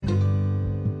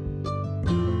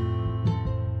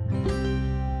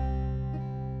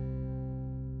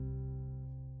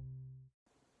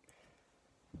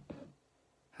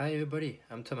Hi everybody,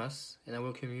 I'm Thomas and I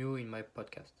welcome you in my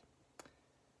podcast.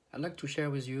 I'd like to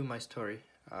share with you my story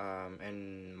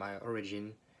and my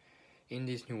origin in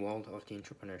this new world of the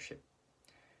entrepreneurship.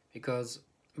 Because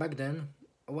back then,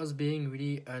 I was being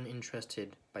really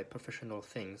uninterested by professional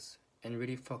things and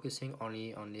really focusing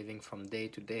only on living from day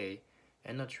to day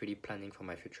and not really planning for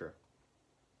my future.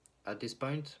 At this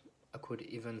point, I could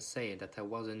even say that I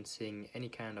wasn't seeing any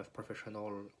kind of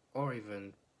professional or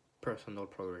even personal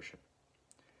progression.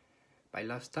 My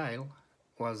lifestyle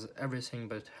was everything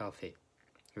but healthy,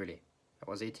 really. I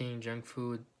was eating junk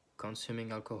food,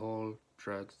 consuming alcohol,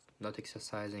 drugs, not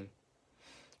exercising.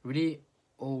 Really,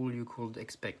 all you could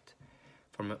expect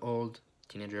from an old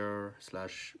teenager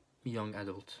slash young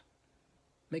adult.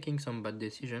 Making some bad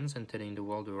decisions and telling the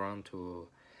world around to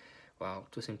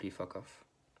simply fuck off.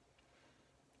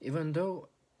 Even though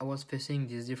I was facing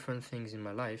these different things in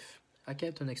my life, I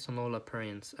kept an external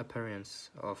appearance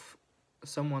of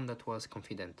someone that was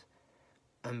confident,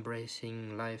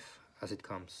 embracing life as it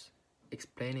comes,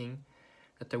 explaining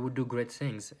that I would do great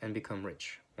things and become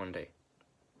rich one day.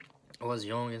 I was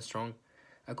young and strong,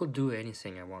 I could do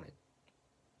anything I wanted.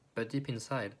 But deep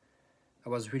inside, I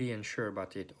was really unsure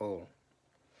about it all.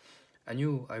 I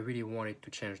knew I really wanted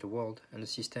to change the world and the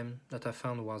system that I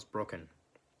found was broken.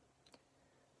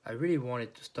 I really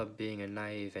wanted to stop being a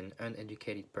naive and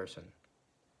uneducated person,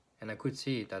 and I could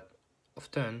see that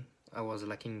often I was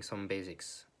lacking some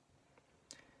basics.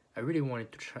 I really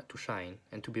wanted to shine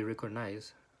and to be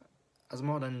recognized as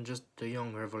more than just a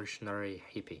young revolutionary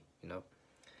hippie.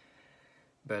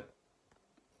 But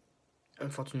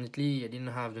unfortunately, I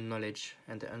didn't have the knowledge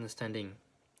and the understanding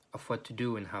of what to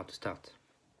do and how to start.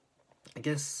 I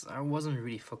guess I wasn't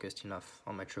really focused enough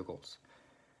on my true goals.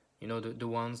 The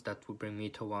ones that would bring me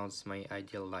towards my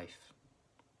ideal life.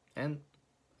 And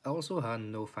I also had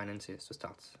no finances to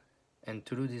start. And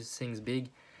to do these things big,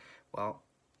 well,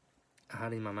 I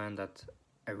had in my mind that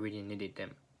I really needed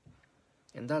them.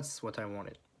 And that's what I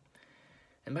wanted.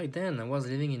 And back then, I was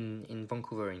living in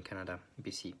Vancouver in Canada,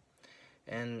 BC.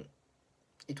 And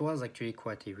it was actually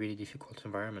quite a really difficult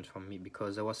environment for me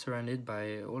because I was surrounded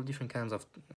by all different kinds of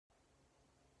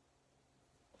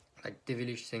like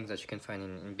devilish things that you can find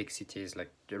in big cities,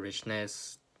 like the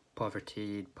richness,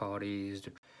 poverty, parties,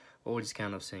 all these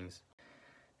kind of things.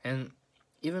 And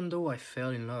even though I fell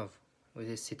in love with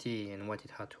this city and what it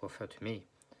had to offer to me,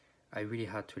 I really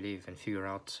had to live and figure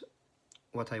out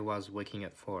what I was waking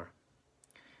up for.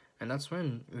 And that's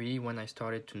when I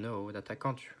started to know that I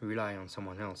can't rely on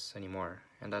someone else anymore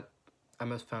and that I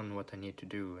must find what I need to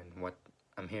do and what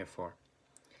I'm here for.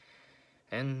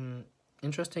 And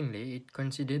interestingly, it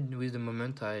coincided with the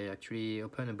moment I actually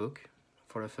opened a book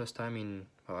for the first time in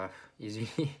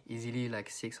easily like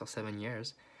 6 or 7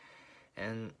 years.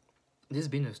 And this has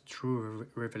been a true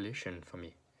revelation for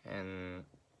me. And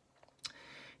it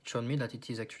showed me that it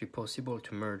is actually possible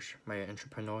to merge my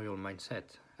entrepreneurial mindset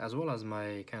as well as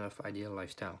my kind of ideal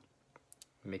lifestyle,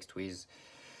 mixed with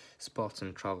sports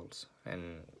and travels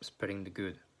and spreading the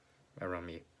good around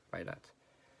me by that.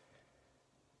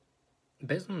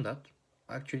 Based on that,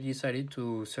 I actually decided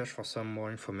to search for some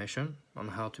more information on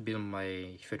how to build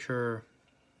my future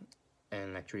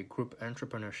and actually group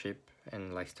entrepreneurship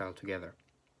and lifestyle together.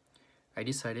 I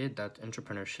decided that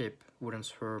entrepreneurship would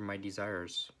answer my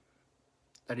desires.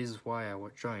 That is why I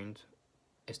joined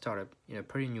a startup in a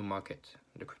pretty new market,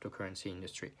 the cryptocurrency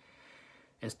industry,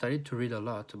 and started to read a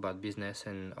lot about business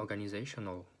and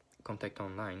organizational contact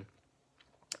online,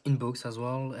 in books as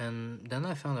well. And then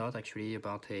I found out actually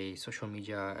about a social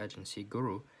media agency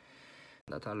guru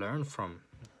that I learned from,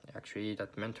 actually,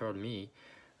 that mentored me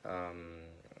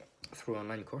through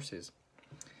online courses.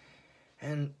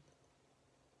 And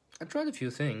I tried a few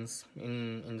things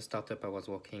in the startup I was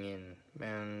working in,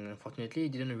 and unfortunately,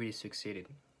 it didn't really succeed.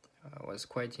 I was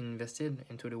quite invested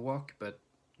into the work, but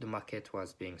the market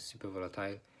was being super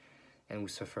volatile, and we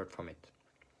suffered from it.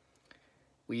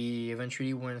 We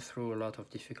eventually went through a lot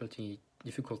of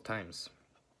difficult times,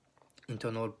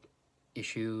 internal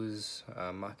issues,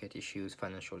 market issues,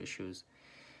 financial issues,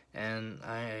 and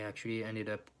I actually ended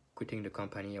up quitting the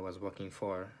company I was working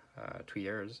for 2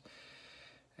 years,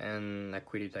 and I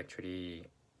quit it actually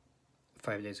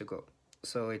 5 days ago.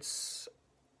 So it's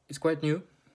quite new.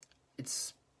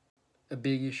 It's a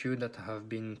big issue that I have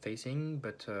been facing,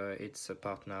 but it's a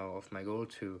part now of my goal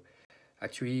to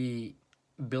actually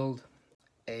build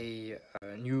a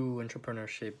new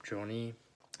entrepreneurship journey,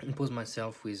 impose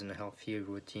myself with a healthy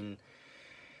routine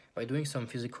by doing some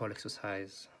physical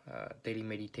exercise, daily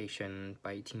meditation,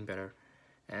 by eating better.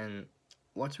 And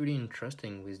what's really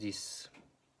interesting with this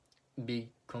big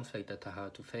conflict that I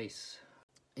had to face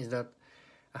is that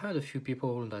I had a few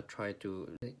people that tried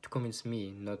to convince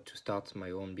me not to start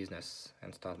my own business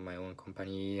and start my own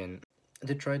company, and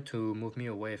they tried to move me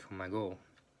away from my goal.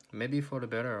 Maybe for the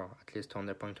better, at least on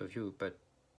their point of view, but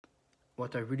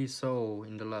what I really saw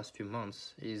in the last few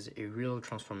months is a real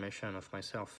transformation of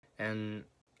myself, and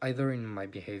either in my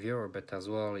behavior but as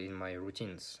well in my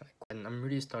routines. And I'm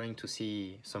really starting to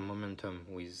see some momentum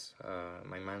with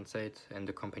my mindset and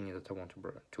the company that I want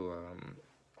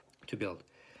to build.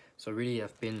 So really,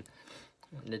 I've been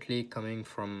lately coming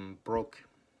from broke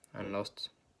and lost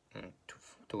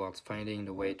towards finding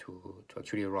the way to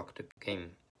actually rock the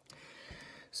game.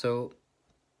 So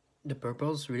the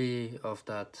purpose really of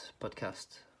that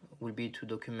podcast will be to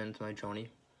document my journey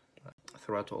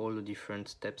throughout all the different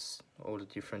steps, all the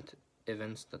different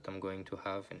events that I'm going to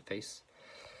have and face.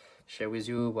 Share with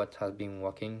you what has been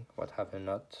working, what have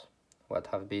not, what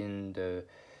have been the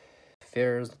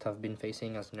fears that I've been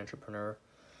facing as an entrepreneur,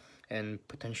 and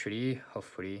potentially,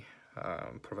 hopefully,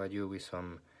 provide you with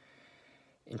some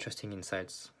interesting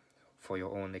insights for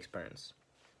your own experience.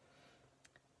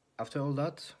 After all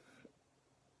that,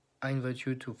 I invite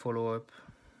you to follow up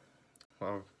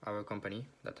our company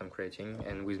that I'm creating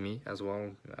and with me as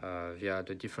well via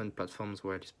the different platforms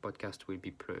where this podcast will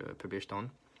be published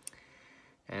on.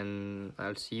 And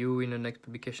I'll see you in the next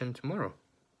publication tomorrow.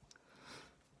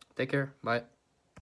 Take care. Bye.